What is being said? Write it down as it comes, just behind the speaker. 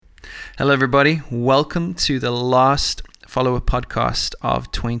Hello, everybody. Welcome to the last follower podcast of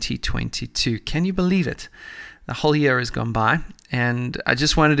 2022. Can you believe it? The whole year has gone by, and I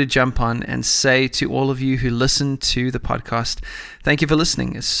just wanted to jump on and say to all of you who listen to the podcast, thank you for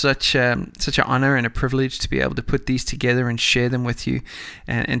listening. It's such an honor and a privilege to be able to put these together and share them with you,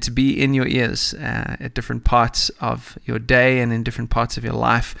 and to be in your ears at different parts of your day and in different parts of your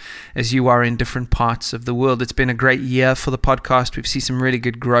life as you are in different parts of the world. It's been a great year for the podcast. We've seen some really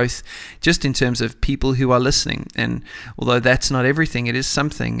good growth just in terms of people who are listening. And although that's not everything, it is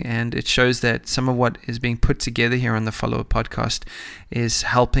something, and it shows that some of what is being put together here on the Follower podcast is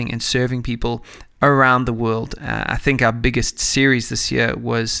helping and serving people around the world. I think our biggest series this year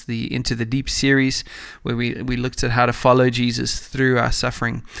was the Into the Deep series, where we looked at how to follow Jesus through our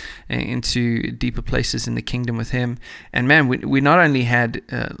suffering into deeper places in the kingdom with him. And man, we not only had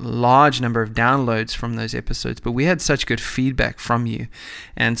a large number of downloads from those episodes, but we had such good feedback from you.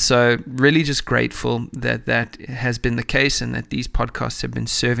 And so really just grateful that that has been the case and that these podcasts have been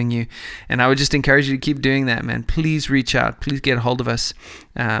serving you. And I would just encourage you to keep doing that, man. Please reach out. Please get a hold of us.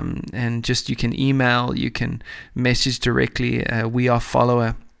 And just you can email, you can message directly. We are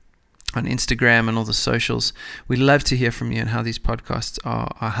Follower on Instagram and all the socials. We'd love to hear from you and how these podcasts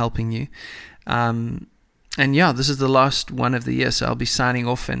are helping you. And yeah, this is the last one of the year, so I'll be signing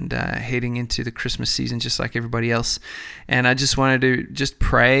off and heading into the Christmas season just like everybody else. And I just wanted to just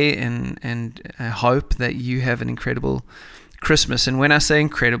pray and hope that you have an incredible Christmas. And when I say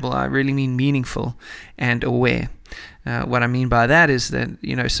incredible, I really mean meaningful and aware. What I mean by that is that,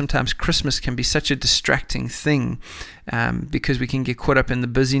 sometimes Christmas can be such a distracting thing because we can get caught up in the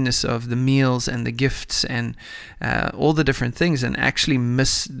busyness of the meals and the gifts and all the different things and actually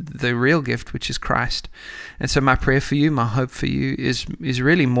miss the real gift, which is Christ. And so my prayer for you, my hope for you is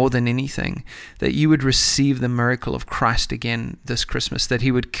really more than anything that you would receive the miracle of Christ again this Christmas, that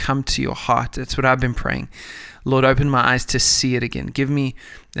he would come to your heart. That's what I've been praying. Lord, open my eyes to see it again. Give me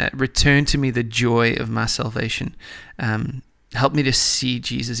return to me the joy of my salvation. Help me to see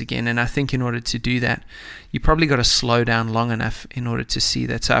Jesus again. And I think in order to do that, you probably got to slow down long enough in order to see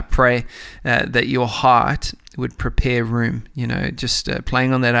that. So I pray that your heart would prepare room, just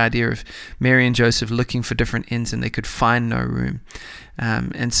playing on that idea of Mary and Joseph looking for different inns and they could find no room.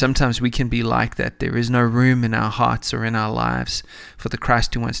 And sometimes we can be like that. There is no room in our hearts or in our lives for the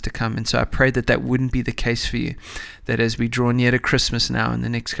Christ who wants to come. And so I pray that that wouldn't be the case for you, that as we draw near to Christmas now in the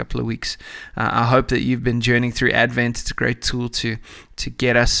next couple of weeks, I hope that you've been journeying through Advent. It's a great tool to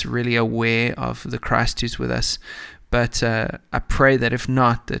get us really aware of the Christ who's with us. But I pray that if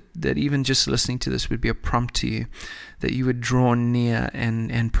not, that even just listening to this would be a prompt to you, that you would draw near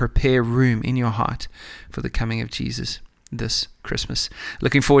and prepare room in your heart for the coming of Jesus this Christmas.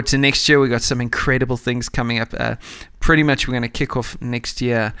 Looking forward to next year. We got some incredible things coming up. Pretty much we're going to kick off next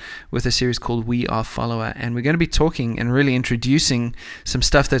year with a series called We Are Follower, and we're going to be talking and really introducing some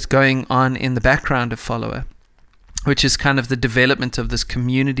stuff that's going on in the background of Follower, which is kind of the development of this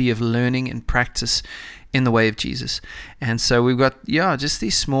community of learning and practice in the way of Jesus. And so we've got, just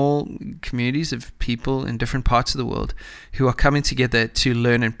these small communities of people in different parts of the world who are coming together to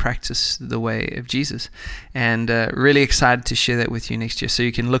learn and practice the way of Jesus. And really excited to share that with you next year. So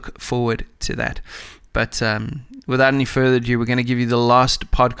you can look forward to that. But without any further ado, we're going to give you the last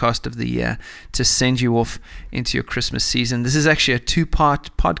podcast of the year to send you off into your Christmas season. This is actually a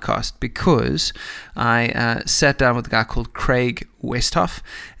two-part podcast because I sat down with a guy called Craig Westhoff.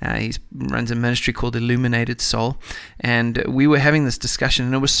 He runs a ministry called Illuminated Soul, and we were having this discussion,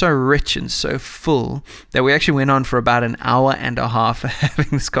 and it was so rich and so full that we actually went on for about an hour and a half having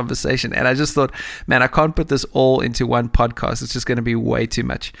this conversation. And I just thought, man, I can't put this all into one podcast. It's just going to be way too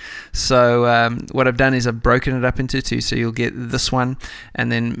much. So what I've done is I've broken it up into two, so you'll get this one,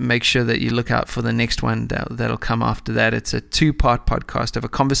 and then make sure that you look out for the next one that'll come after that. It's a two-part podcast of a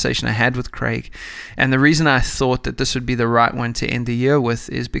conversation I had with Craig. And the reason I thought that this would be the right one to end the year with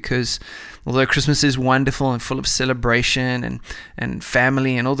is because although Christmas is wonderful and full of celebration and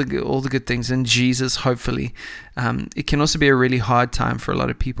family and all the good things in Jesus, hopefully, it can also be a really hard time for a lot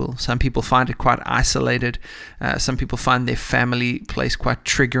of people. Some people find it quite isolated. Some people find their family place quite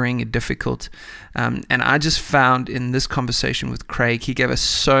triggering and difficult. And I just found in this conversation with Craig, he gave us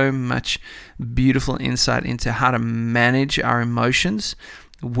so much beautiful insight into how to manage our emotions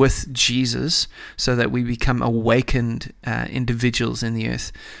with Jesus so that we become awakened individuals in the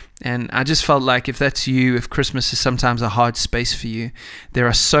earth. And I just felt like if that's you, if Christmas is sometimes a hard space for you, there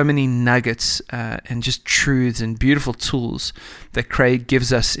are so many nuggets and just truths and beautiful tools that Craig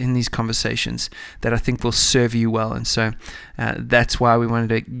gives us in these conversations that I think will serve you well. And so that's why we wanted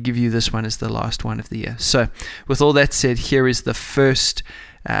to give you this one as the last one of the year. So with all that said, here is the first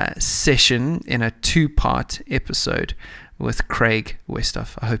session in a 2-part episode with Craig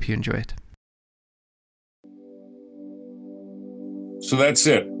Westhoff. I hope you enjoy it. So that's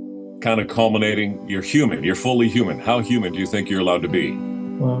it. Kind of culminating, you're human, you're fully human. How human do you think you're allowed to be?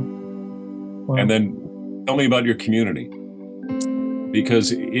 Wow. And then tell me about your community.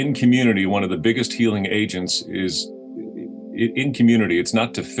 Because in community, one of the biggest healing agents is, in community, it's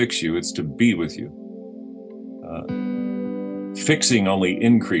not to fix you, it's to be with you. Fixing only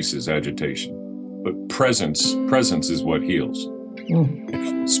increases agitation, but presence is what heals.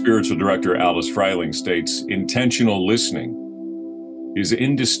 Spiritual director Alice Freiling states, intentional listening is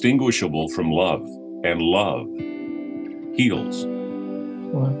indistinguishable from love, and love heals.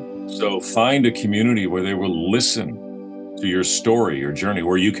 Wow. So find a community where they will listen to your story, your journey,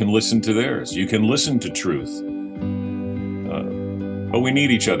 where you can listen to theirs. You can listen to truth. But we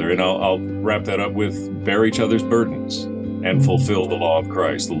need each other, and I'll wrap that up with bear each other's burdens and fulfill the law of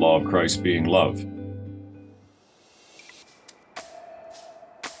Christ being love.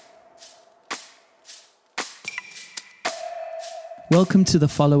 Welcome to the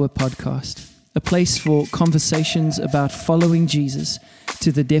Follower Podcast, a place for conversations about following Jesus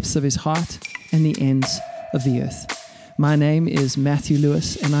to the depths of his heart and the ends of the earth. My name is Matthew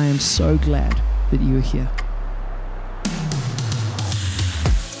Lewis, and I am so glad that you are here.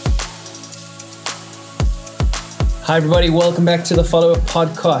 Hi, everybody. Welcome back to the Follower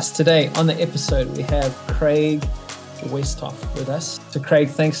Podcast. Today on the episode, we have Craig Westhoff with us. So, Craig,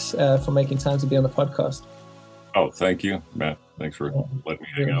 thanks for making time to be on the podcast. Oh, thank you, Matt. Thanks for letting me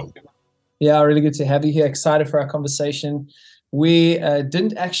hang out with you. Yeah, really good to have you here. Excited for our conversation. We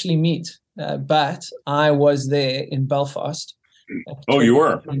didn't actually meet, but I was there in Belfast. Oh, you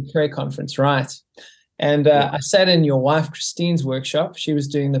were? Prayer conference, right. And I sat in your wife, Christine's workshop. She was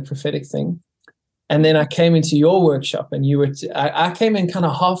doing the prophetic thing. And then I came into your workshop, and you were. I came in kind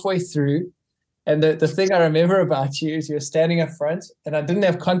of halfway through, and the thing I remember about you is you were standing up front, and I didn't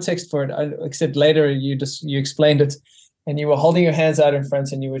have context for it, except later you explained it, and you were holding your hands out in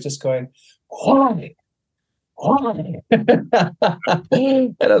front, and you were just going, "Why? Why?" And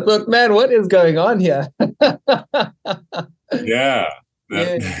I thought, man, what is going on here? Yeah.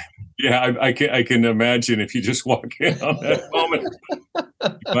 Yeah, I can imagine if you just walk in on that moment,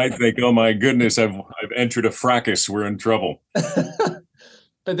 you might think, "Oh my goodness, I've entered a fracas. We're in trouble."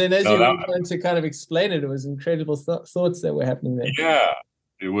 But then, as you went on to kind of explain it, it was incredible thoughts that were happening there. Yeah,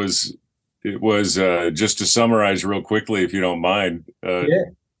 it was. Just to summarize real quickly, if you don't mind.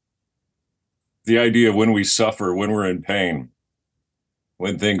 The idea of when we suffer, when we're in pain,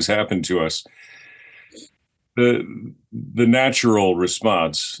 when things happen to us, the natural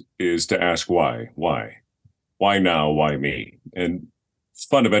response is to ask why now, why me? And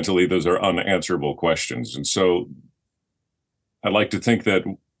fundamentally, those are unanswerable questions. And so I like to think that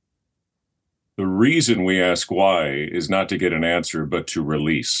the reason we ask why is not to get an answer, but to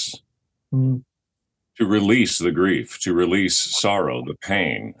release. To release the grief, to release sorrow, the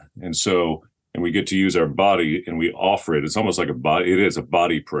pain. And we get to use our body, and we offer it. It's almost like it is a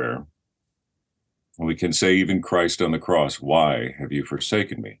body prayer. And we can say, even Christ on the cross, "Why have you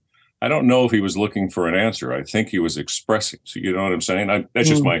forsaken me?" I don't know if he was looking for an answer. I think he was expressing. So you know what I'm saying? That's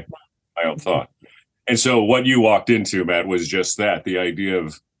just my own thought. And so what you walked into, Matt, was just that, the idea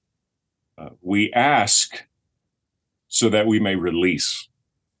of we ask so that we may release.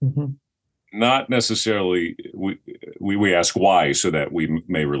 Not necessarily, we ask why so that we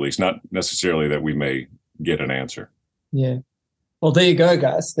may release, not necessarily that we may get an answer. Yeah. Well, there you go,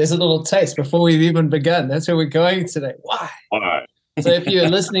 guys. There's a little taste before we've even begun. That's where we're going today. Why? Why? So if you're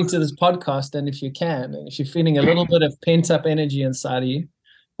listening to this podcast, and if you can, and if you're feeling a little bit of pent-up energy inside of you,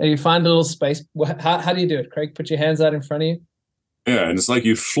 maybe find a little space. How do you do it, Craig? Put your hands out in front of you. Yeah, and it's like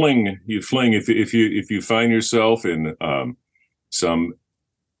you fling. If you find yourself in some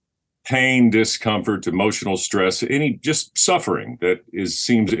pain, discomfort, emotional stress, any just suffering that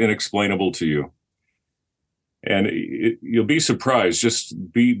seems inexplainable to you, and you'll be surprised. Just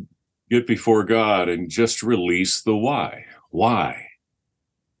get before God and just release the why,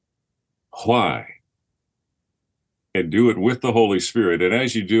 and do it with the Holy Spirit. And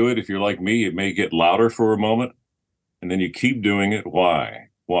as you do it, if you're like me, it may get louder for a moment, and then you keep doing it. Why,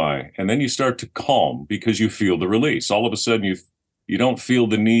 and then you start to calm because you feel the release. All of a sudden, you don't feel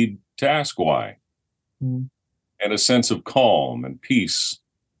the need to ask why, and a sense of calm and peace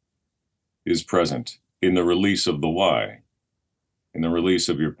is present in the release of the why, in the release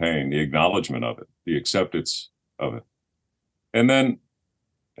of your pain, the acknowledgement of it, the acceptance of it. And then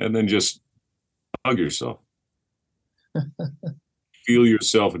just hug yourself. Feel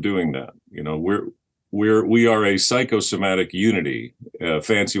yourself doing that. we are a psychosomatic unity, a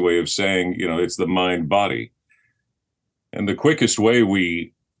fancy way of saying, it's the mind body. And the quickest way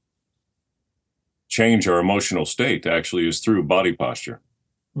we change our emotional state actually is through body posture.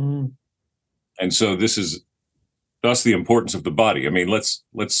 Mm. And so this is thus the importance of the body. I mean, let's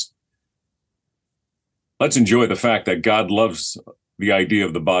enjoy the fact that God loves the idea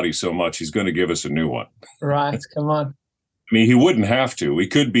of the body so much, he's going to give us a new one. Right. Come on. I mean, he wouldn't have to. We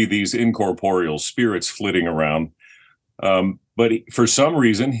could be these incorporeal spirits flitting around. But for some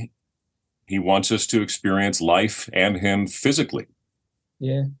reason, he wants us to experience life and him physically.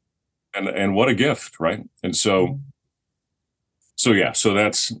 Yeah. And what a gift, right? And so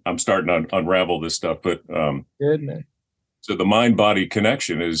that's, I'm starting to unravel this stuff, but good, man. So the mind-body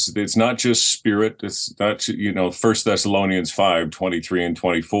connection it's not just spirit. It's not, 1 Thessalonians 5:23 and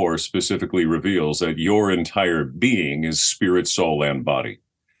 24 specifically reveals that your entire being is spirit, soul, and body.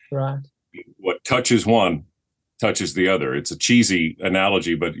 Right. What touches one touches the other. It's a cheesy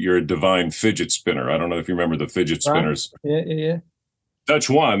analogy, but you're a divine fidget spinner. I don't know if you remember the fidget spinners. Yeah. Touch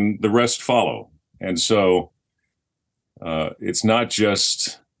one, the rest follow. And so it's not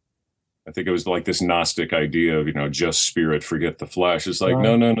just, I think it was like this Gnostic idea of, just spirit, forget the flesh. It's like,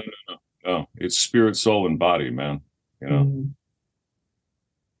 right. No. It's spirit, soul, and body, man,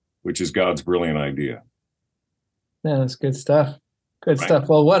 which is God's brilliant idea. Yeah, that's good stuff. Good stuff.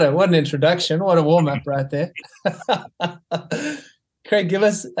 Well, what an introduction. What a warm-up right there. Craig,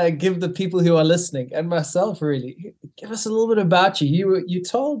 give the people who are listening, and myself really, give us a little bit about you. You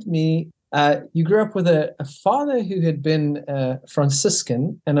told me you grew up with a father who had been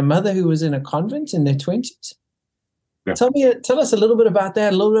Franciscan and a mother who was in a convent in their 20s. Yeah. Tell us a little bit about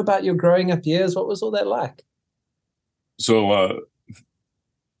that, a little bit about your growing up years. What was all that like? So,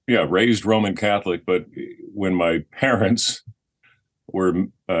 raised Roman Catholic, but when my parents were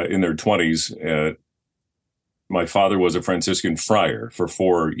in their 20s, my father was a Franciscan friar for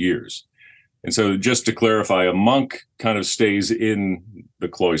 4 years. And so just to clarify, a monk kind of stays in the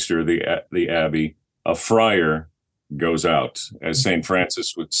cloister, the abbey. A friar goes out. As St.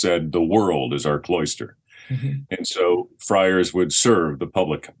 Francis would said, the world is our cloister. Mm-hmm. And so friars would serve the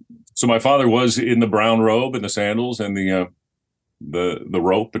public. So my father was in the brown robe and the sandals and the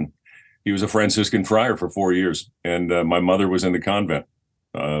rope, and he was a Franciscan friar for 4 years. And my mother was in the convent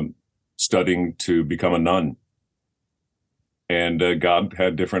studying to become a nun. And God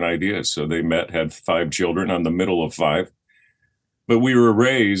had different ideas. So they met, had 5 children. I'm the middle of 5. But we were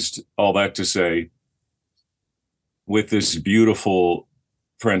raised, all that to say, with this beautiful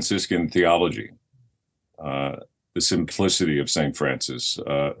Franciscan theology, the simplicity of St. Francis,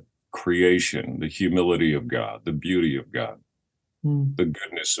 creation, the humility of God, the beauty of God, the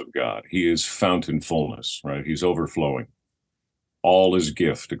goodness of God. He is fountain fullness, right? He's overflowing. All is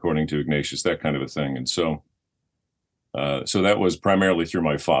gift, according to Ignatius, that kind of a thing. And so that was primarily through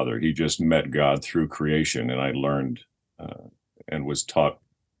my father. He just met God through creation, and I learned and was taught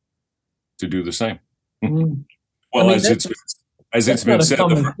to do the same. Well, as it's been said,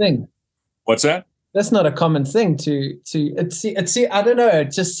 common thing. What's that? That's not a common thing to I don't know.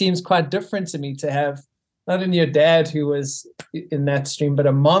 It just seems quite different to me to have not only your dad who was in that stream, but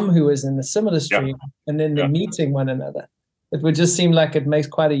a mom who was in the similar stream, and then they're meeting one another. It would just seem like it makes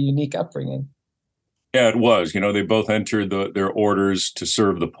quite a unique upbringing. Yeah, it was. They both entered their orders to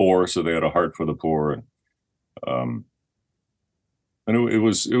serve the poor, so they had a heart for the poor, and it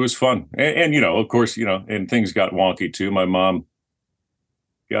was fun. And of course, and things got wonky too. My mom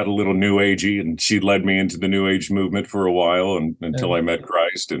got a little new agey, and she led me into the New Age movement for a while, and until I met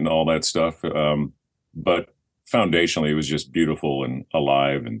Christ and all that stuff. But foundationally, it was just beautiful and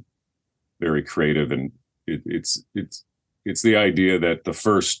alive and very creative, and it's the idea that the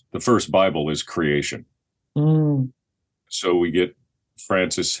first Bible is creation. So we get,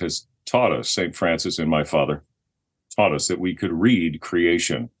 Francis has taught us, St. Francis and my father taught us that we could read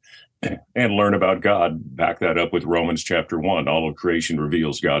creation and learn about God, back that up with Romans chapter 1. All of creation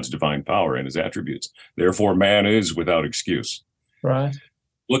reveals God's divine power and his attributes. Therefore, man is without excuse. Right.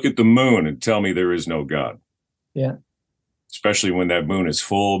 Look at the moon and tell me there is no God. Yeah. Especially when that moon is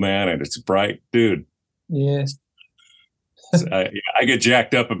full, man, and it's bright, dude. Yes. I get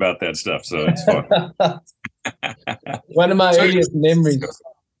jacked up about that stuff, so it's fun. One of my earliest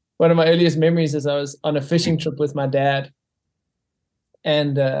memories is I was on a fishing trip with my dad,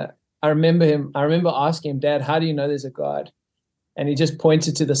 and I remember asking him, "Dad, how do you know there's a God?" And he just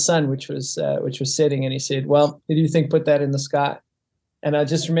pointed to the sun, which was setting, and he said, "Well, who do you think put that in the sky?" And I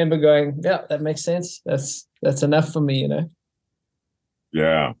just remember going, "Yeah, that makes sense. That's enough for me,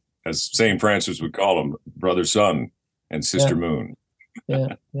 Yeah, as St. Francis would call them, brother sun and sister moon.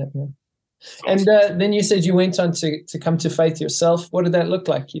 Yeah. And then you said you went on to come to faith yourself. What did that look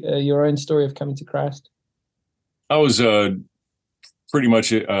like, your own story of coming to Christ? I was pretty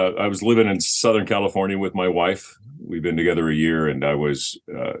much, I was living in Southern California with my wife. We've been together a year, and I was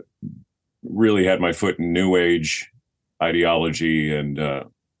really had my foot in New Age ideology and,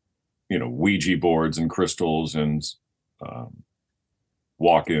 Ouija boards and crystals and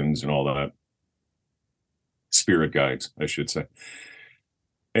walk-ins and all that. Spirit guides, I should say.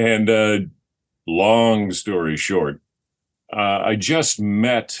 And long story short, I just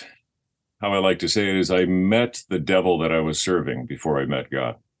met, how I like to say it is, I met the devil that I was serving before I met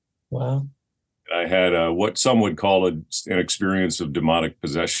God. Wow. I had what some would call an experience of demonic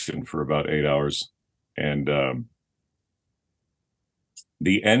possession for about 8 hours. And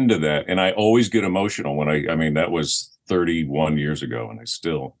the end of that, and I always get emotional when I mean, that was 31 years ago, and I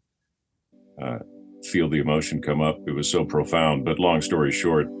still feel the emotion come up. It was so profound. But long story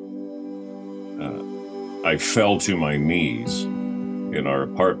short, I fell to my knees in our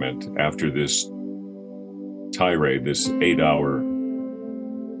apartment after this tirade, this 8-hour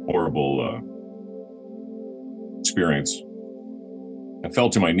horrible experience. I fell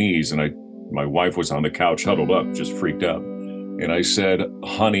to my knees, and my wife was on the couch huddled up, just freaked out. And I said,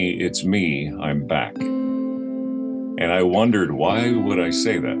 "Honey, it's me. I'm back." And I wondered, why would I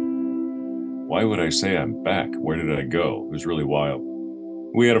say that? Why would I say I'm back? Where did I go? It was really wild.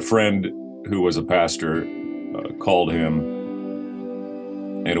 We had a friend who was a pastor, called him,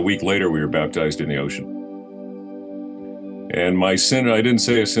 and a week later we were baptized in the ocean. And I didn't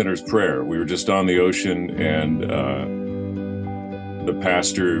say a sinner's prayer. We were just on the ocean, and the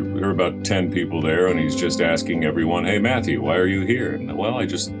pastor, there were about 10 people there, and he's just asking everyone, "Hey, Matthew, why are you here?" And, "Well, I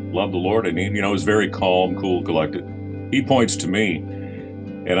just love the Lord." And it was very calm, cool, collected. He points to me,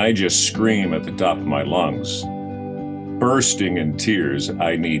 and I just scream at the top of my lungs, bursting in tears,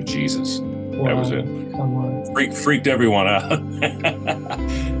 "I need Jesus." Wow. That was it. Come on. Freaked everyone out.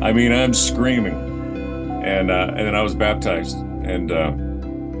 I mean, I'm screaming. And then I was baptized, and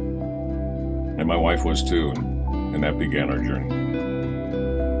my wife was too, and that began our journey.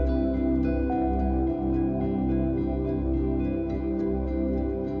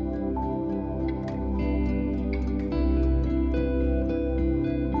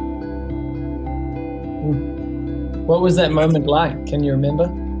 What was that moment like? Can you remember?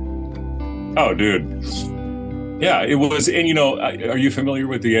 Oh, dude. Yeah, it was. And, are you familiar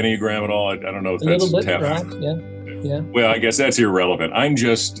with the Enneagram at all? I don't know if that's a little bit, right? Yeah. Well, I guess that's irrelevant. I'm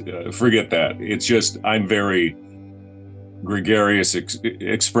just, forget that. It's just, I'm very gregarious,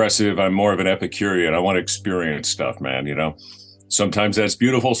 expressive. I'm more of an Epicurean. I want to experience stuff, man, Sometimes that's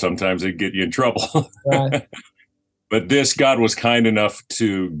beautiful. Sometimes it get you in trouble. Right. But God was kind enough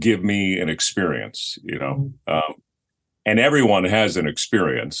to give me an experience, Mm-hmm. And everyone has an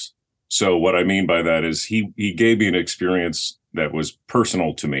experience. So what I mean by that is he gave me an experience that was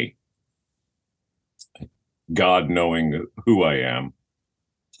personal to me. God knowing who I am,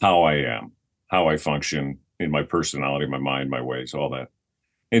 how I function in my personality, my mind, my ways, all that.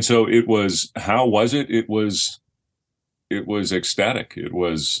 And so it was, how was it? It was ecstatic. It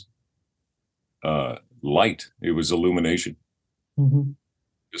was light. It was illumination. Mm-hmm.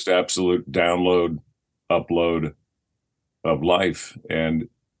 Just absolute download, upload of life. And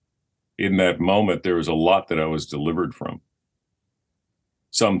in that moment, there was a lot that I was delivered from.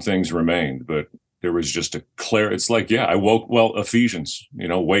 Some things remained, but there was just a clear, it's like, I woke, Ephesians,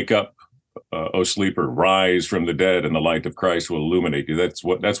 wake up, O sleeper, rise from the dead, and the light of Christ will illuminate you. That's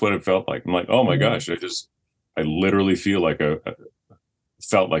what it felt like. I'm like, oh my gosh, I literally feel like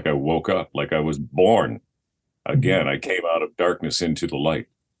felt like I woke up, like I was born again. I came out of darkness into the light.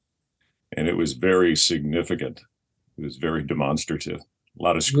 And it was very significant. It was very demonstrative. A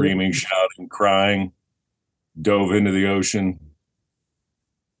lot of screaming, shouting, crying, dove into the ocean,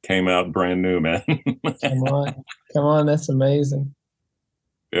 came out brand new, man. Come on. That's amazing.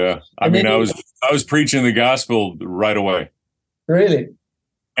 Yeah. I was preaching the gospel right away. Really?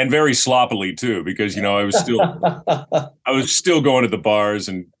 And very sloppily too, because, I was still going to the bars,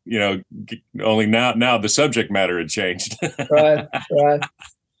 and, only now the subject matter had changed. Right.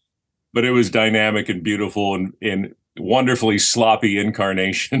 But it was dynamic and beautiful and in wonderfully sloppy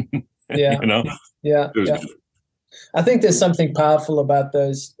incarnation. Yeah. Yeah. I think there's something powerful about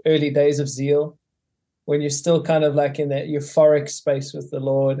those early days of zeal, when you're still kind of like in that euphoric space with the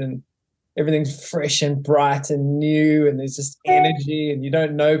Lord, and everything's fresh and bright and new, and there's just energy, and you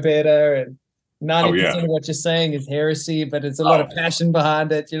don't know better, and 90% of what you're saying is heresy, but it's a lot of passion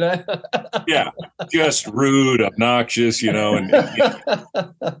behind it, Yeah, just rude, obnoxious, and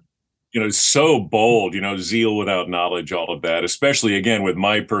so bold, zeal without knowledge, all of that, especially again with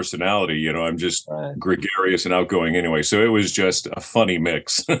my personality, I'm just Right. gregarious and outgoing anyway. So it was just a funny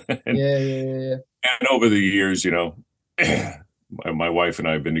mix. and, Yeah. and over the years, my wife and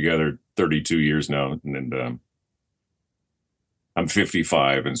I have been together 32 years now, and I'm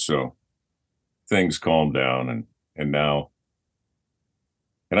 55. And so things calmed down and now,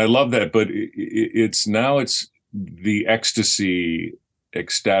 and I love that, but it's the ecstasy,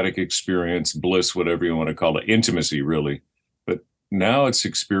 ecstatic experience, bliss, whatever you want to call it, intimacy, really. But now it's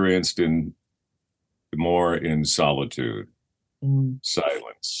experienced more in solitude,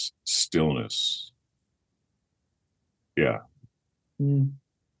 silence, stillness. Yeah. Mm.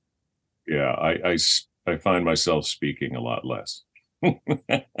 Yeah. I find myself speaking a lot less.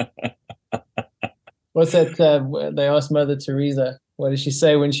 What's that? They asked Mother Teresa, what does she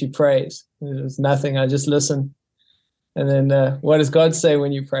say when she prays? It was nothing. I just listen. And then what does God say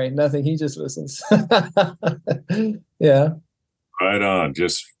when you pray? Nothing. He just listens. Yeah. Right on.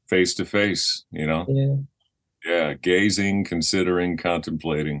 Just face to face, Yeah. Yeah. Gazing, considering,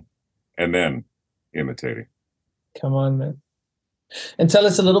 contemplating, and then imitating. Come on, man. And tell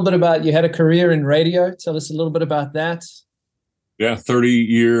us a little bit about, you had a career in radio. Tell us a little bit about that. Yeah,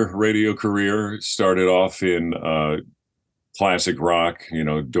 30-year radio career. Started off in classic rock,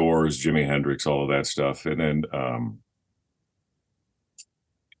 Doors, Jimi Hendrix, all of that stuff. And then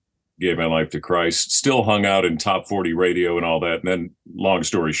gave my life to Christ. Still hung out in top 40 radio and all that. And then, long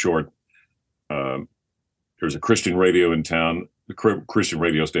story short, there's a Christian radio in town, a Christian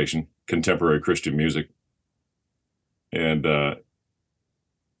radio station, contemporary Christian music. And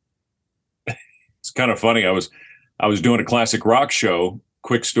it's kind of funny. I was doing a classic rock show,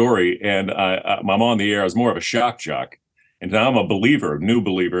 quick story, and I'm on the air. I was more of a shock jock. And now I'm a believer, new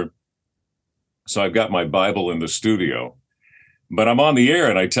believer. So I've got my Bible in the studio. But I'm on the air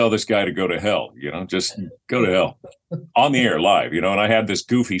and I tell this guy to go to hell, just go to hell. On the air live, and I had this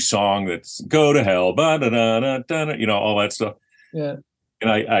goofy song that's go to hell, all that stuff. Yeah.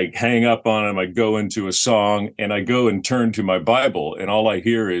 And I hang up on him, I go into a song, and I go and turn to my Bible, and all I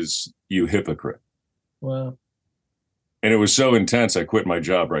hear is, "You hypocrite." Wow. And it was so intense, I quit my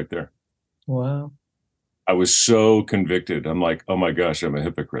job right there. Wow. I was so convicted. I'm like, oh my gosh, I'm a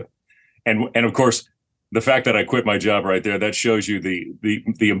hypocrite. And of course, the fact that I quit my job right there, that shows you the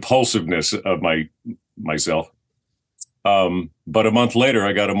impulsiveness of myself. But a month later,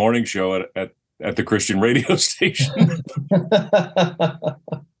 I got a morning show at the Christian radio station.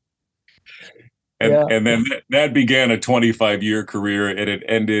 And then that began a 25-year career, and it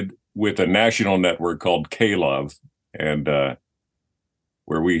ended with a national network called K-Love. And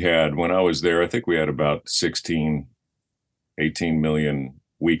where we had, when I was there, I think we had about 18 million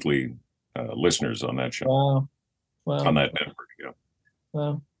weekly listeners on that show. Wow. On that network. Yeah.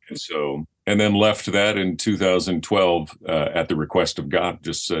 Wow. And then left that in 2012 at the request of God.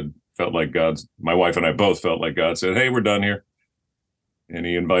 Just felt like my wife and I both felt like God said, "Hey, we're done here." And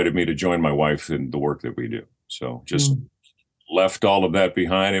he invited me to join my wife in the work that we do. So just left all of that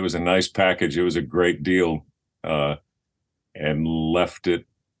behind. It was a nice package. It was a great deal. And left it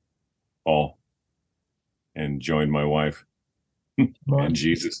all and joined my wife and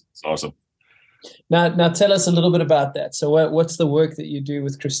Jesus. It's awesome. Now tell us a little bit about that. So what's the work that you do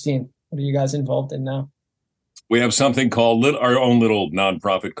with Christine? What are you guys involved in now? We have something called our own little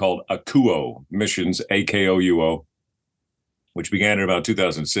nonprofit called AKOUO Missions, AKOUO, which began in about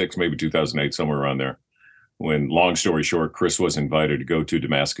 2006, maybe 2008, somewhere around there. When, long story short, Chris was invited to go to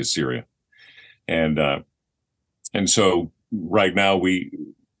Damascus, Syria, and so right now we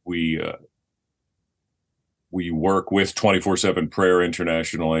work with 24/7 Prayer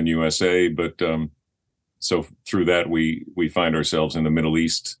International and USA, but so through that we find ourselves in the Middle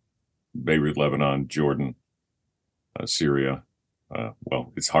East, Beirut, Lebanon, Jordan, Syria.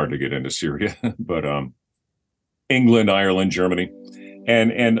 Well, it's hard to get into Syria, but England, Ireland, Germany,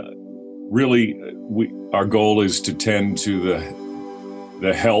 and really our goal is to tend to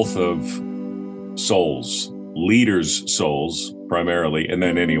the health of souls, leaders' souls primarily, and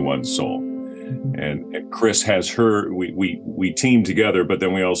then anyone's soul. And Chris has her. We team together, but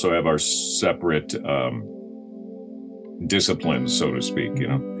then we also have our separate disciplines, so to speak.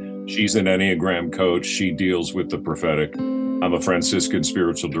 She's an Enneagram coach. She deals with the prophetic. I'm a Franciscan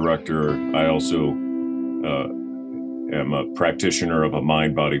spiritual director. I also am a practitioner of a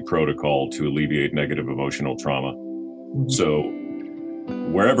mind-body protocol to alleviate negative emotional trauma. So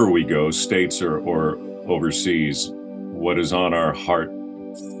wherever we go, states or overseas, what is on our heart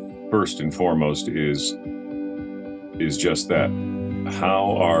first and foremost is just that.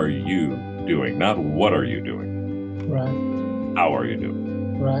 How are you doing? Not what are you doing? Right. How are you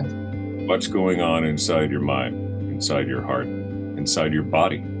doing? Right. What's going on inside your mind, inside your heart, inside your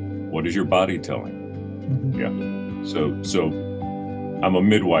body? What is your body telling? Yeah. So I'm a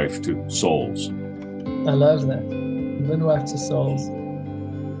midwife to souls. I love that. Midwife to souls.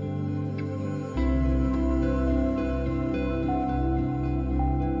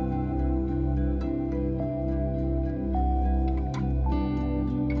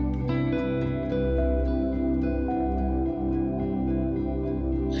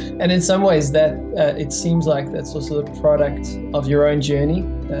 And in some ways, that it seems like that's also the product of your own journey.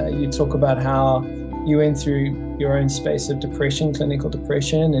 You talk about how you went through your own space of depression, clinical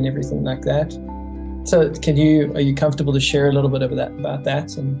depression, and everything like that. So, are you comfortable to share a little bit of that about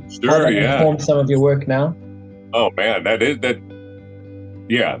that and Sure, how that yeah. informs some of your work now? Oh man,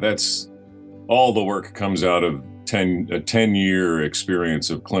 that's all the work comes out of a 10-year experience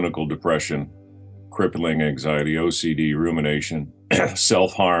of clinical depression, crippling anxiety, OCD, rumination,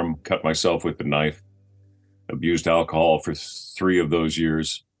 self-harm, cut myself with a knife, abused alcohol for 3 of those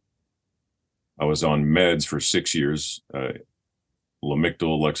years. I was on meds for 6 years,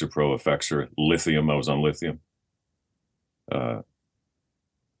 Lamictal, Lexapro, Effexor, lithium. I was on lithium. A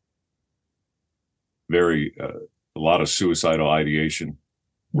lot of suicidal ideation,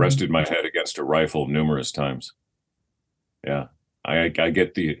 rested my head against a rifle numerous times. Yeah, I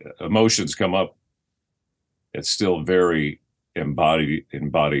get the emotions come up. It's still very embodied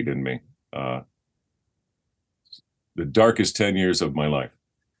in me. The darkest 10 years of my life.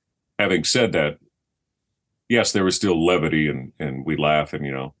 Having said that, yes, there was still levity and we laugh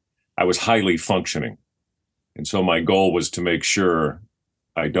and, I was highly functioning. And so my goal was to make sure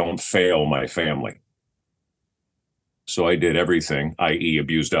I don't fail my family. So I did everything, i.e.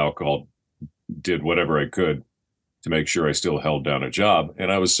 abused alcohol, did whatever I could to make sure I still held down a job.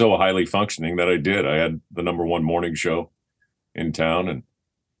 And I was so highly functioning that I did. I had the #1 morning show in town and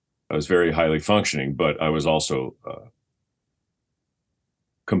I was very highly functioning, but I was also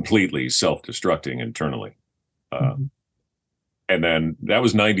completely self-destructing internally. And then that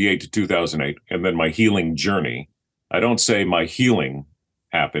was 98 to 2008. And then my healing journey, I don't say my healing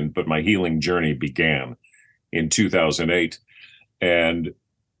happened, but my healing journey began in 2008. And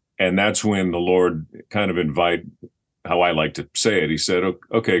that's when the Lord kind of how I like to say it. He said,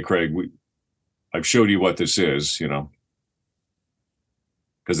 okay, Craig, I've showed you what this is,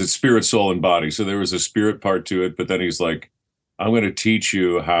 because it's spirit, soul, and body. So there was a spirit part to it, but then he's like, I'm going to teach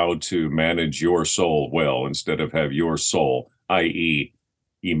you how to manage your soul well instead of have your soul, i.e.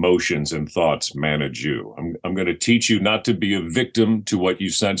 emotions and thoughts, manage you. I'm going to teach you not to be a victim to what you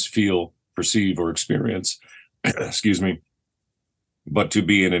sense, feel, perceive, or experience, excuse me, but to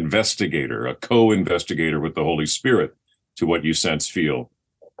be an investigator, a co-investigator with the Holy Spirit to what you sense, feel,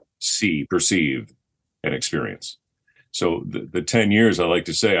 see, perceive, and experience. So the 10 years, I like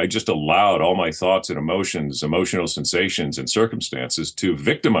to say, I just allowed all my thoughts and emotions, emotional sensations and circumstances to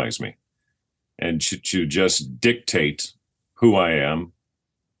victimize me and to just dictate who I am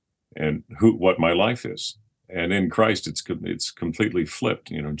and what my life is. And in Christ, it's completely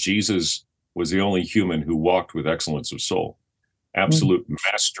flipped. Jesus was the only human who walked with excellence of soul, absolute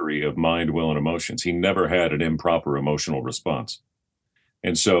mastery of mind, will, and emotions. He never had an improper emotional response.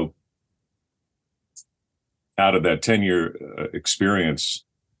 And so out of that 10-year experience,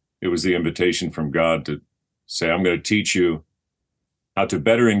 it was the invitation from God to say, I'm going to teach you how to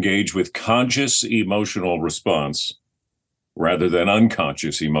better engage with conscious emotional response rather than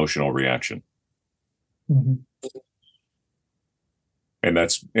unconscious emotional reaction. Mm-hmm. And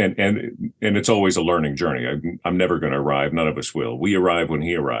that's and it's always a learning journey. I'm never going to arrive. None of us will. We arrive when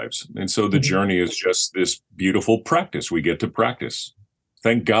he arrives. And so the journey is just this beautiful practice. We get to practice.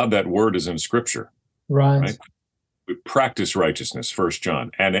 Thank God that word is in Scripture. Right. We practice righteousness, 1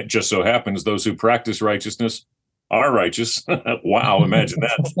 John. And it just so happens those who practice righteousness are righteous. Wow, imagine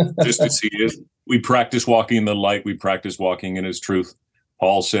that. Just as he is. We practice walking in the light. We practice walking in his truth.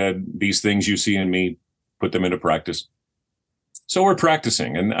 Paul said, these things you see in me, put them into practice. So we're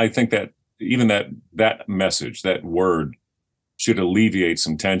practicing. And I think that even that message, that word, should alleviate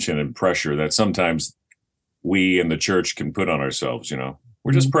some tension and pressure that sometimes we in the church can put on ourselves.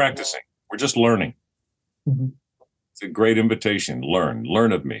 We're just practicing. We're just learning. Mm-hmm. It's a great invitation.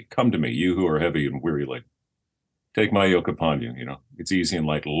 Learn of me. Come to me, you who are heavy and weary laden. Take my yoke upon you. It's easy and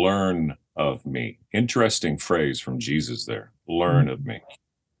light. Learn of me. Interesting phrase from Jesus there. Learn of me.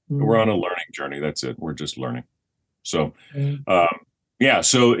 We're on a learning journey. That's it. We're just learning. So,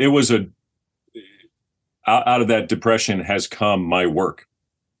 so it was out of that depression has come my work.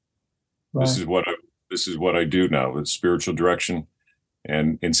 Right. This is what I do now with spiritual direction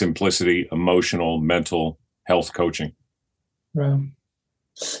and in simplicity, emotional, mental health coaching. Right.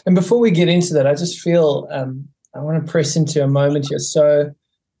 And before we get into that, I just feel I want to press into a moment here. So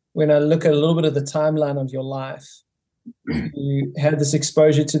when I look at a little bit of the timeline of your life, you had this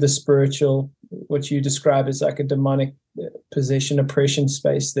exposure to the spiritual, what you describe as like a demonic possession, oppression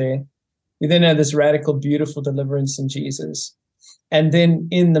space there. You then had this radical, beautiful deliverance in Jesus. And then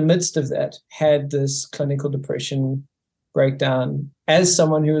in the midst of that, had this clinical depression breakdown as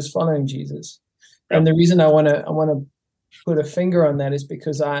someone who was following Jesus. Yep. And the reason I want to put a finger on that is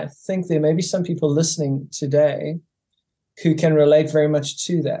because I think there may be some people listening today who can relate very much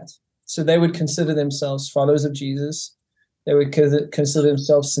to that. So they would consider themselves followers of Jesus. They would consider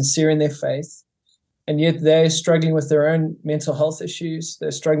themselves sincere in their faith. And yet they're struggling with their own mental health issues.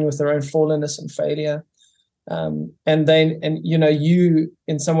 They're struggling with their own fallenness and failure. You,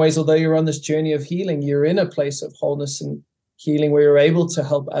 in some ways, although you're on this journey of healing, you're in a place of wholeness and healing where you're able to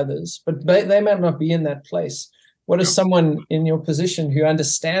help others, but they might not be in that place. What is someone in your position who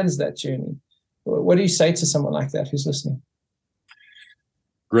understands that journey? What do you say to someone like that who's listening?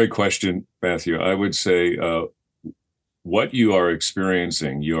 Great question, Matthew. I would say what you are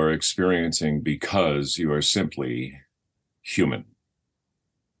experiencing because you are simply human.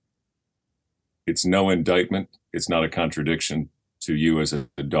 It's no indictment. It's not a contradiction to you as a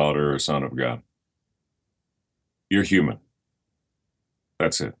daughter or son of God. You're human.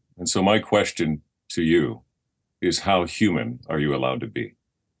 That's it. And so my question to you is, how human are you allowed to be?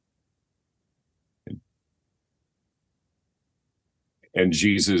 And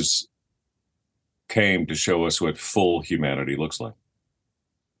Jesus came to show us what full humanity looks like.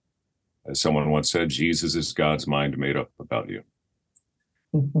 As someone once said, Jesus is God's mind made up about you.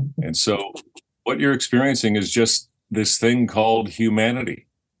 And so what you're experiencing is just this thing called humanity.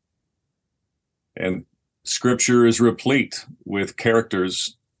 And Scripture is replete with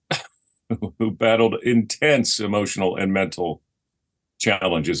characters who battled intense emotional and mental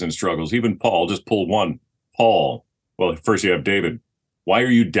challenges and struggles. Even Paul, just pull one. Paul, well, first you have David. Why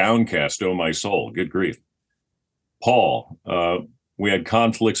are you downcast, O my soul? Good grief. Paul, we had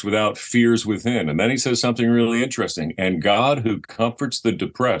conflicts without, fears within. And then he says something really interesting. And God, who comforts the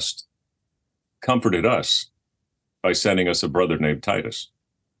depressed, comforted us by sending us a brother named Titus.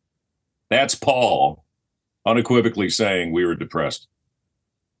 That's Paul unequivocally saying we were depressed.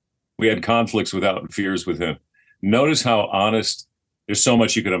 We had conflicts without and fears within. Notice how honest. There's so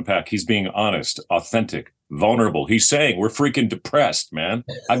much you could unpack. He's being honest, authentic, vulnerable. He's saying we're freaking depressed, man.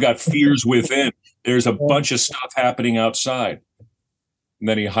 I've got fears within. There's a bunch of stuff happening outside. And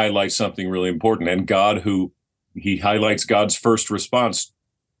then he highlights something really important. And God, he highlights God's first response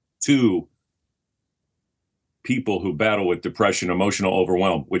to people who battle with depression, emotional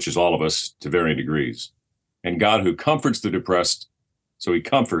overwhelm, which is all of us to varying degrees. And God, who comforts the depressed, so he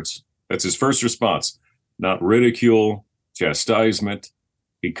comforts. That's his first response. Not ridicule, chastisement.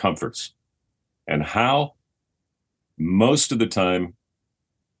 He comforts. And how? Most of the time,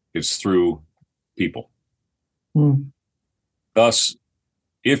 it's through people. Thus,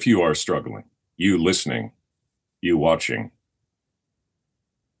 if you are struggling, you listening, you watching,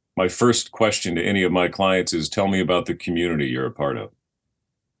 my first question to any of my clients is, tell me about the community you're a part of.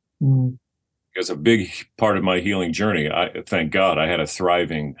 Because a big part of my healing journey, thank God, I had a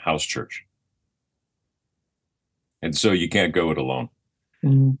thriving house church. And so you can't go it alone.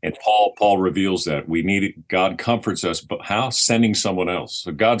 And Paul reveals that we need it. God comforts us, but how? Sending someone else.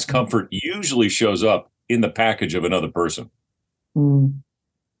 So God's comfort usually shows up in the package of another person.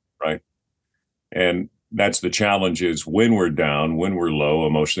 Right? And that's the challenge, is when we're down, when we're low,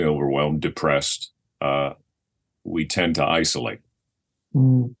 emotionally overwhelmed, depressed, we tend to isolate.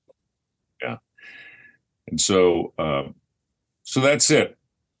 Yeah. And so that's it.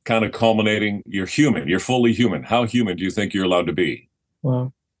 Kind of culminating, you're human, you're fully human. How human do you think you're allowed to be?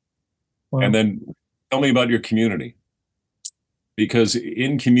 Wow. And then tell me about your community. Because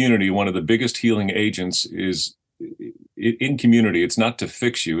in community, one of the biggest healing agents is, in community, it's not to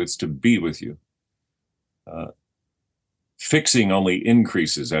fix you, it's to be with you. Fixing only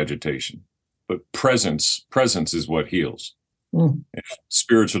increases agitation, but presence is what heals.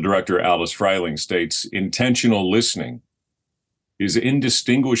 Spiritual director Alice Freiling states, intentional listening is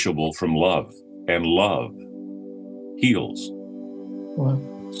indistinguishable from love, and love heals. Wow.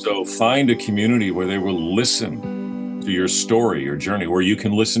 So find a community where they will listen to your story, your journey, where you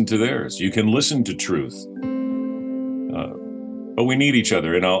can listen to theirs. You can listen to truth. But we need each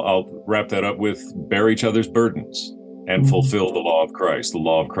other, and I'll wrap that up with bear each other's burdens and fulfill the law of Christ, the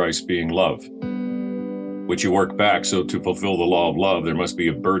law of Christ being love, which you work back. So to fulfill the law of love, there must be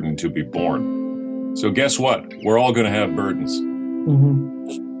a burden to be borne. So guess what? We're all going to have burdens.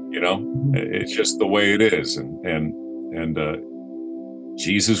 You know, it's just the way it is. And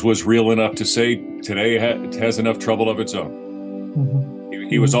Jesus was real enough to say today has enough trouble of its own. Mm-hmm.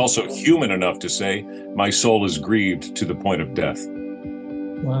 He was also human enough to say, my soul is grieved to the point of death.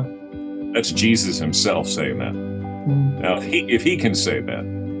 Wow. That's Jesus himself saying that. Mm. Now, if he can say that,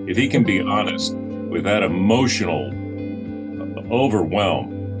 if he can be honest with that emotional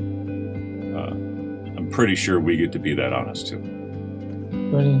overwhelm, I'm pretty sure we get to be that honest too.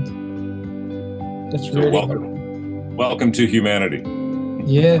 Brilliant. That's So really welcome to humanity.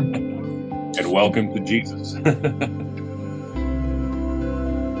 Yeah. And welcome to Jesus.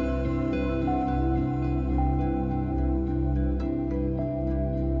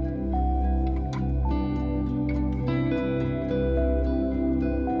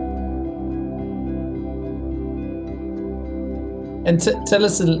 And tell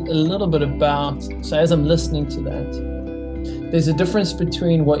us a little bit about, so as I'm listening to that, there's a difference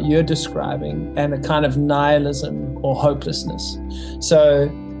between what you're describing and a kind of nihilism or hopelessness. So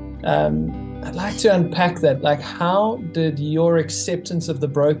I'd like to unpack that. Like, how did your acceptance of the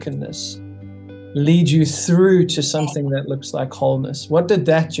brokenness lead you through to something that looks like wholeness? What did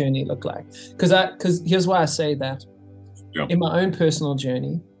that journey look like? Because here's why I say that. Yeah. In my own personal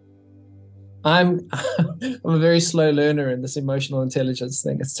journey, I'm a very slow learner in this emotional intelligence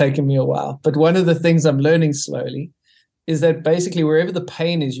thing. It's taken me a while. But one of the things I'm learning slowly is that basically wherever the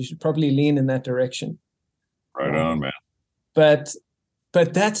pain is, you should probably lean in that direction. Right on, man. But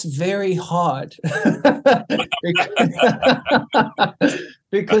that's very hard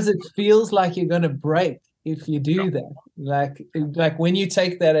because it feels like you're going to break if you do that. Like when you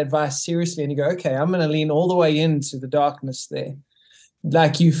take that advice seriously and you go, okay, I'm going to lean all the way into the darkness there.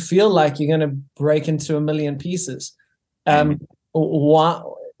 Like you feel like you're going to break into a million pieces.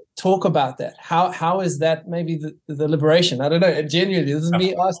 Talk about that. How is that maybe the liberation? I don't know. Genuinely, this is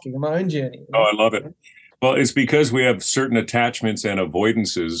me asking in my own journey. Oh, I love it. Well, it's because we have certain attachments and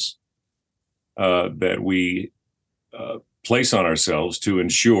avoidances that we place on ourselves to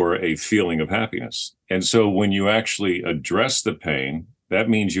ensure a feeling of happiness. And so when you actually address the pain, that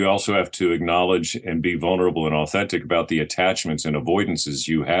means you also have to acknowledge and be vulnerable and authentic about the attachments and avoidances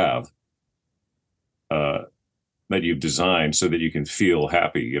you have that you've designed so that you can feel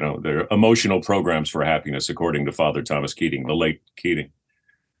happy. You know, there are emotional programs for happiness, according to Father Thomas Keating, the late Keating.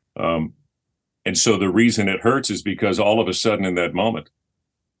 And so the reason it hurts is because all of a sudden in that moment,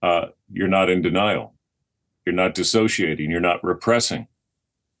 you're not in denial. You're not dissociating. You're not repressing.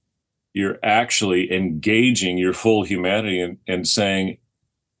 You're actually engaging your full humanity and saying,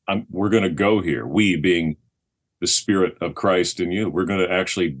 we're going to go here. We being the Spirit of Christ in you, we're going to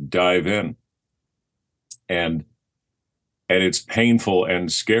actually dive in. And it's painful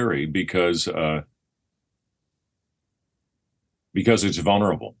and scary because it's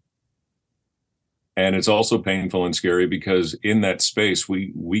vulnerable. And it's also painful and scary because in that space,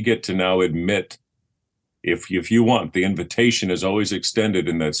 we get to now admit, if you want, the invitation is always extended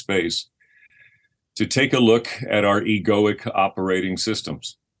in that space to take a look at our egoic operating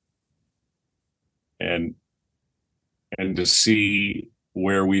systems and to see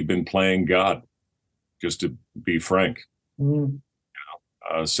where we've been playing God, just to be frank.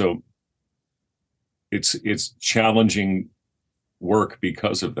 So it's challenging work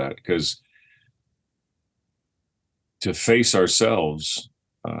because of that, because to face ourselves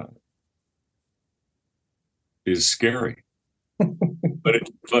is scary.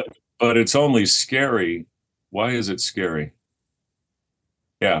 but it's only scary. Why is it scary?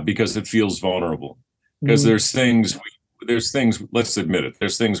 Yeah, because it feels vulnerable. Because there's things, let's admit it,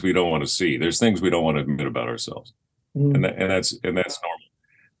 there's things we don't want to see. There's things we don't want to admit about ourselves. And that's normal.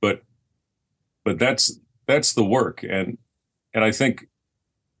 But that's the work. And I think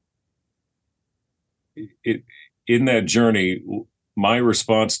in that journey, my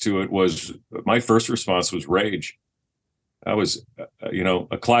response to it was, my first response was rage. I was,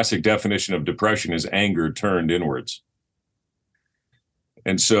 a classic definition of depression is anger turned inwards.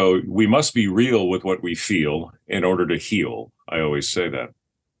 And so we must be real with what we feel in order to heal. I always say that.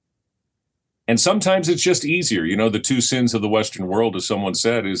 And sometimes it's just easier. The two sins of the Western world, as someone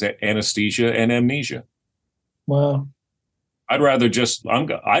said, is anesthesia and amnesia. Wow. I'd rather just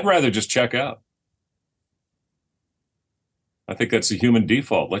check out. I think that's a human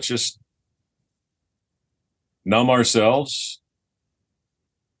default. Let's just numb ourselves,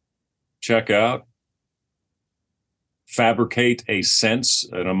 check out, fabricate a sense,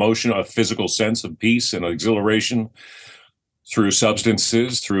 an emotional, a physical sense of peace and exhilaration through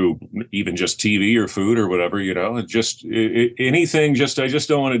substances, through even just TV or food or whatever, anything, I just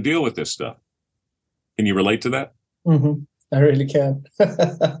don't want to deal with this stuff. Can you relate to that? Mm-hmm. I really can.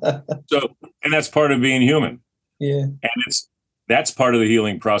 And that's part of being human. Yeah. And that's part of the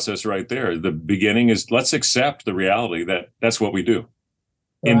healing process right there. The beginning is, let's accept the reality that that's what we do.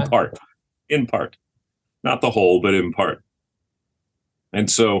 Right. In part, not the whole, but in part. And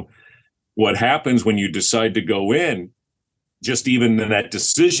so what happens when you decide to go in, just even in that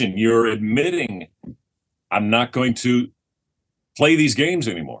decision, you're admitting, I'm not going to play these games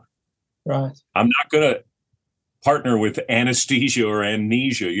anymore. Right. I'm not going to partner with anesthesia or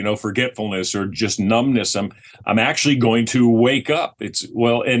amnesia, forgetfulness or just numbness. I'm actually going to wake up.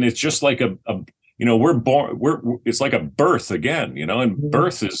 And it's just like we're born, it's like a birth again, and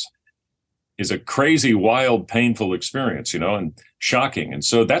birth is a crazy, wild, painful experience, and shocking. And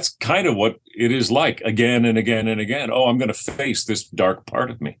so that's kind of what it is like again and again and again. Oh, I'm going to face this dark part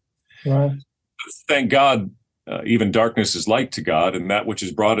of me. Right. Thank God, even darkness is light to God, and that which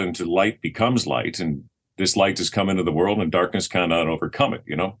is brought into light becomes light. And this light has come into the world, and darkness cannot overcome it,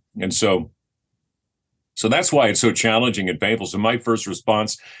 And so that's why it's so challenging and painful. So my first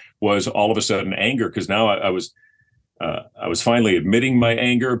response was all of a sudden anger, because now I was finally admitting my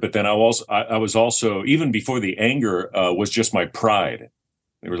anger, but then I was also even before the anger was just my pride.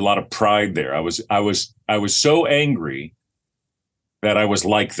 There was a lot of pride there. I was so angry that I was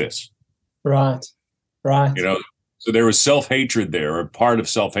like this. Right. So there was self-hatred there, or part of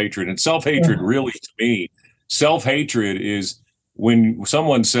self-hatred. And self-hatred really, to me, self-hatred is when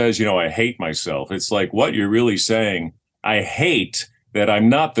someone says, I hate myself. It's like, what you're really saying, I hate that I'm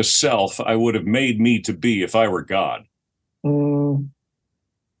not the self I would have made me to be if I were God.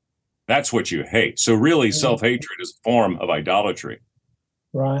 That's what you hate. So really, self-hatred is a form of idolatry.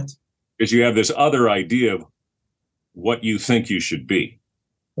 Right. Because you have this other idea of what you think you should be.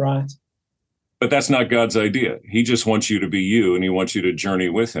 Right. But that's not God's idea. He just wants you to be you, and he wants you to journey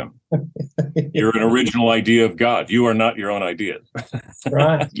with him. You're an original idea of God. You are not your own idea.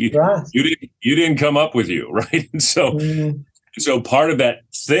 Right. You didn't come up with you, right? And so part of that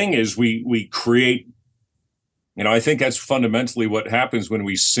thing is we create, I think that's fundamentally what happens when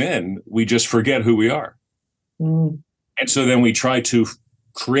we sin. We just forget who we are. And so then we try to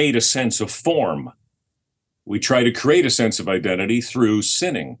create a sense of form. We try to create a sense of identity through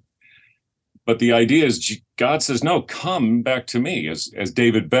sinning. But the idea is God says, no, come back to me. As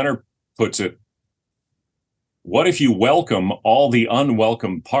David Benner puts it, what if you welcome all the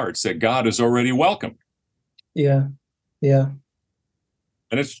unwelcome parts that God has already welcomed? Yeah.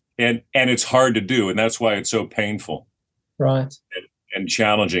 And it's hard to do, and that's why it's so painful. Right. And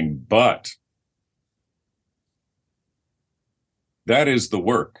challenging. But that is the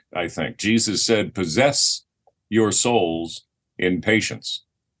work, I think. Jesus said, possess your souls in patience.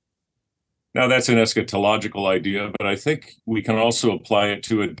 Now, that's an eschatological idea, but I think we can also apply it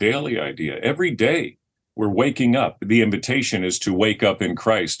to a daily idea. Every day we're waking up. The invitation is to wake up in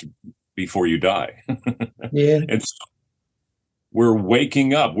Christ before you die. Yeah. And so we're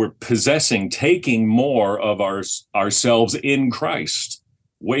waking up. We're taking more of ourselves in Christ,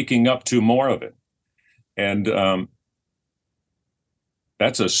 waking up to more of it. And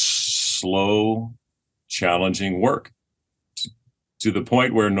that's a slow, challenging work. To the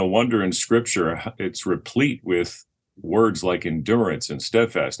point where no wonder in Scripture it's replete with words like endurance and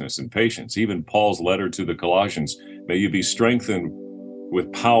steadfastness and patience. Even Paul's letter to the Colossians, may you be strengthened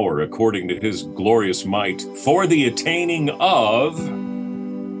with power according to his glorious might for the attaining of,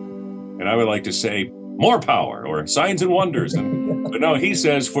 and I would like to say more power or signs and wonders. But no, he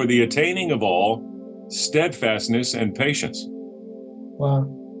says for the attaining of all steadfastness and patience.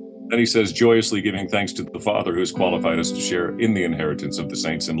 Wow. Then he says, joyously giving thanks to the Father who has qualified us to share in the inheritance of the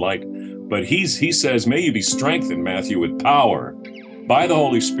saints in light. But he says, may you be strengthened, Matthew, with power by the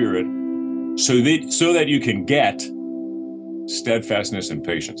Holy Spirit so that you can get steadfastness and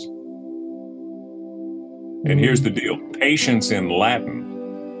patience. And here's the deal. Patience in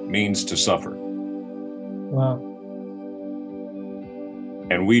Latin means to suffer. Wow.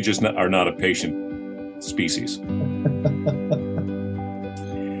 And we just are not a patient species.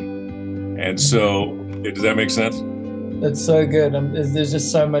 And so, does that make sense? That's so good. There's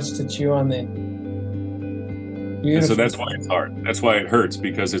just so much to chew on there. Beautiful. And so that's why it's hard. That's why it hurts,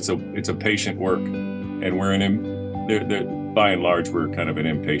 because it's a patient work, and we're by and large we're kind of an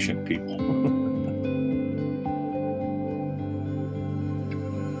impatient people.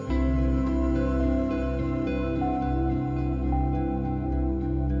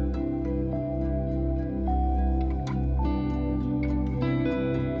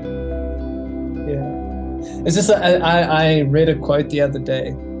 It's just I read a quote the other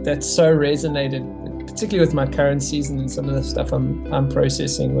day that so resonated, particularly with my current season and some of the stuff I'm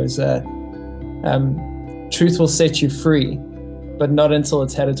processing. Was truth will set you free, but not until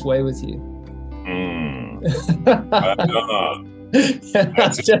it's had its way with you. And I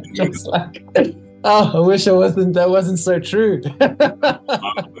just like, oh, I wish that wasn't so true.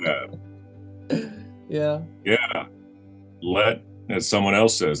 Yeah. Yeah. As someone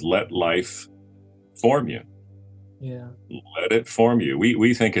else says, let life form you. Yeah. Let it form you.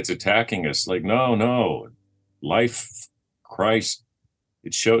 We think it's attacking us. Like, no. Life, Christ,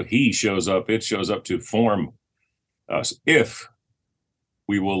 he shows up. It shows up to form us if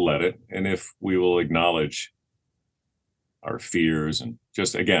we will let it, and if we will acknowledge our fears, and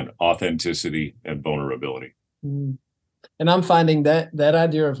just, again, authenticity and vulnerability. Mm. And I'm finding that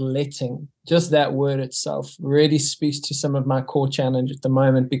idea of letting, just that word itself, really speaks to some of my core challenge at the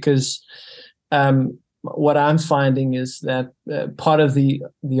moment, because what I'm finding is that part of the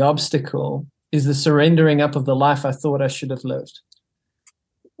obstacle is the surrendering up of the life I thought I should have lived.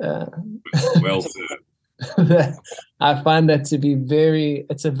 Well said. I find that to be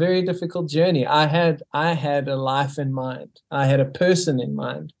it's a very difficult journey. I had a life in mind. I had a person in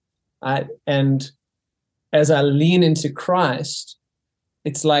mind. And as I lean into Christ,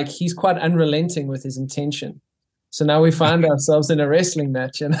 it's like he's quite unrelenting with his intention. So now we find ourselves in a wrestling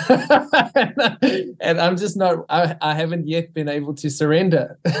match, and and I'm just not, I haven't yet been able to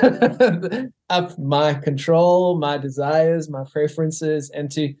surrender up my control, my desires, my preferences.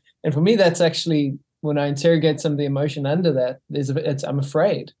 And for me, that's actually, when I interrogate some of the emotion under that, I'm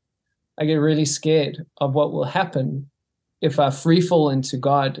afraid. I get really scared of what will happen if I free fall into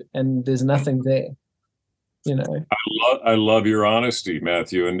God and there's nothing there. I love your honesty,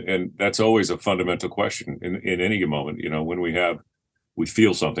 Matthew, and that's always a fundamental question in any moment. When we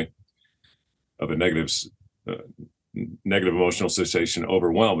feel something of a negative emotional sensation,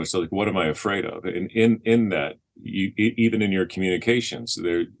 overwhelm. It's like, what am I afraid of? And in that, even in your communications,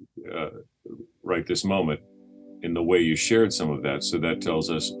 there, right this moment, in the way you shared some of that, so that tells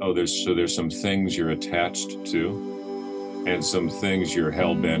us, there's some things you're attached to, and some things you're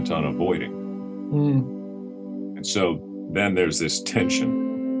hell bent on avoiding. And so then there's this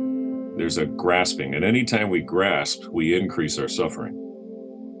tension. There's a grasping. And anytime we grasp, we increase our suffering.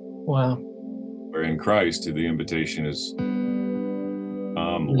 Wow. Where in Christ, the invitation is,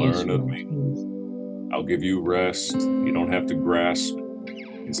 learn of me. I'll give you rest. You don't have to grasp.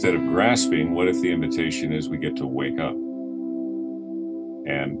 Instead of grasping, what if the invitation is we get to wake up?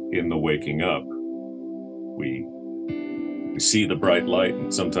 And in the waking up, we see the bright light,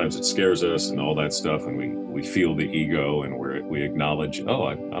 and sometimes it scares us and all that stuff, and we feel the ego, and we acknowledge,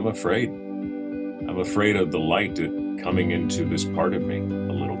 I'm afraid. I'm afraid of the light coming into this part of me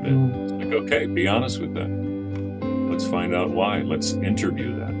a little bit. It's like, okay, be honest with that. Let's find out why. Let's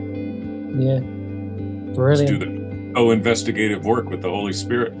interview that. Yeah. Brilliant. Let's do the investigative work with the Holy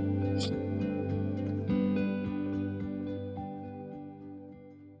Spirit.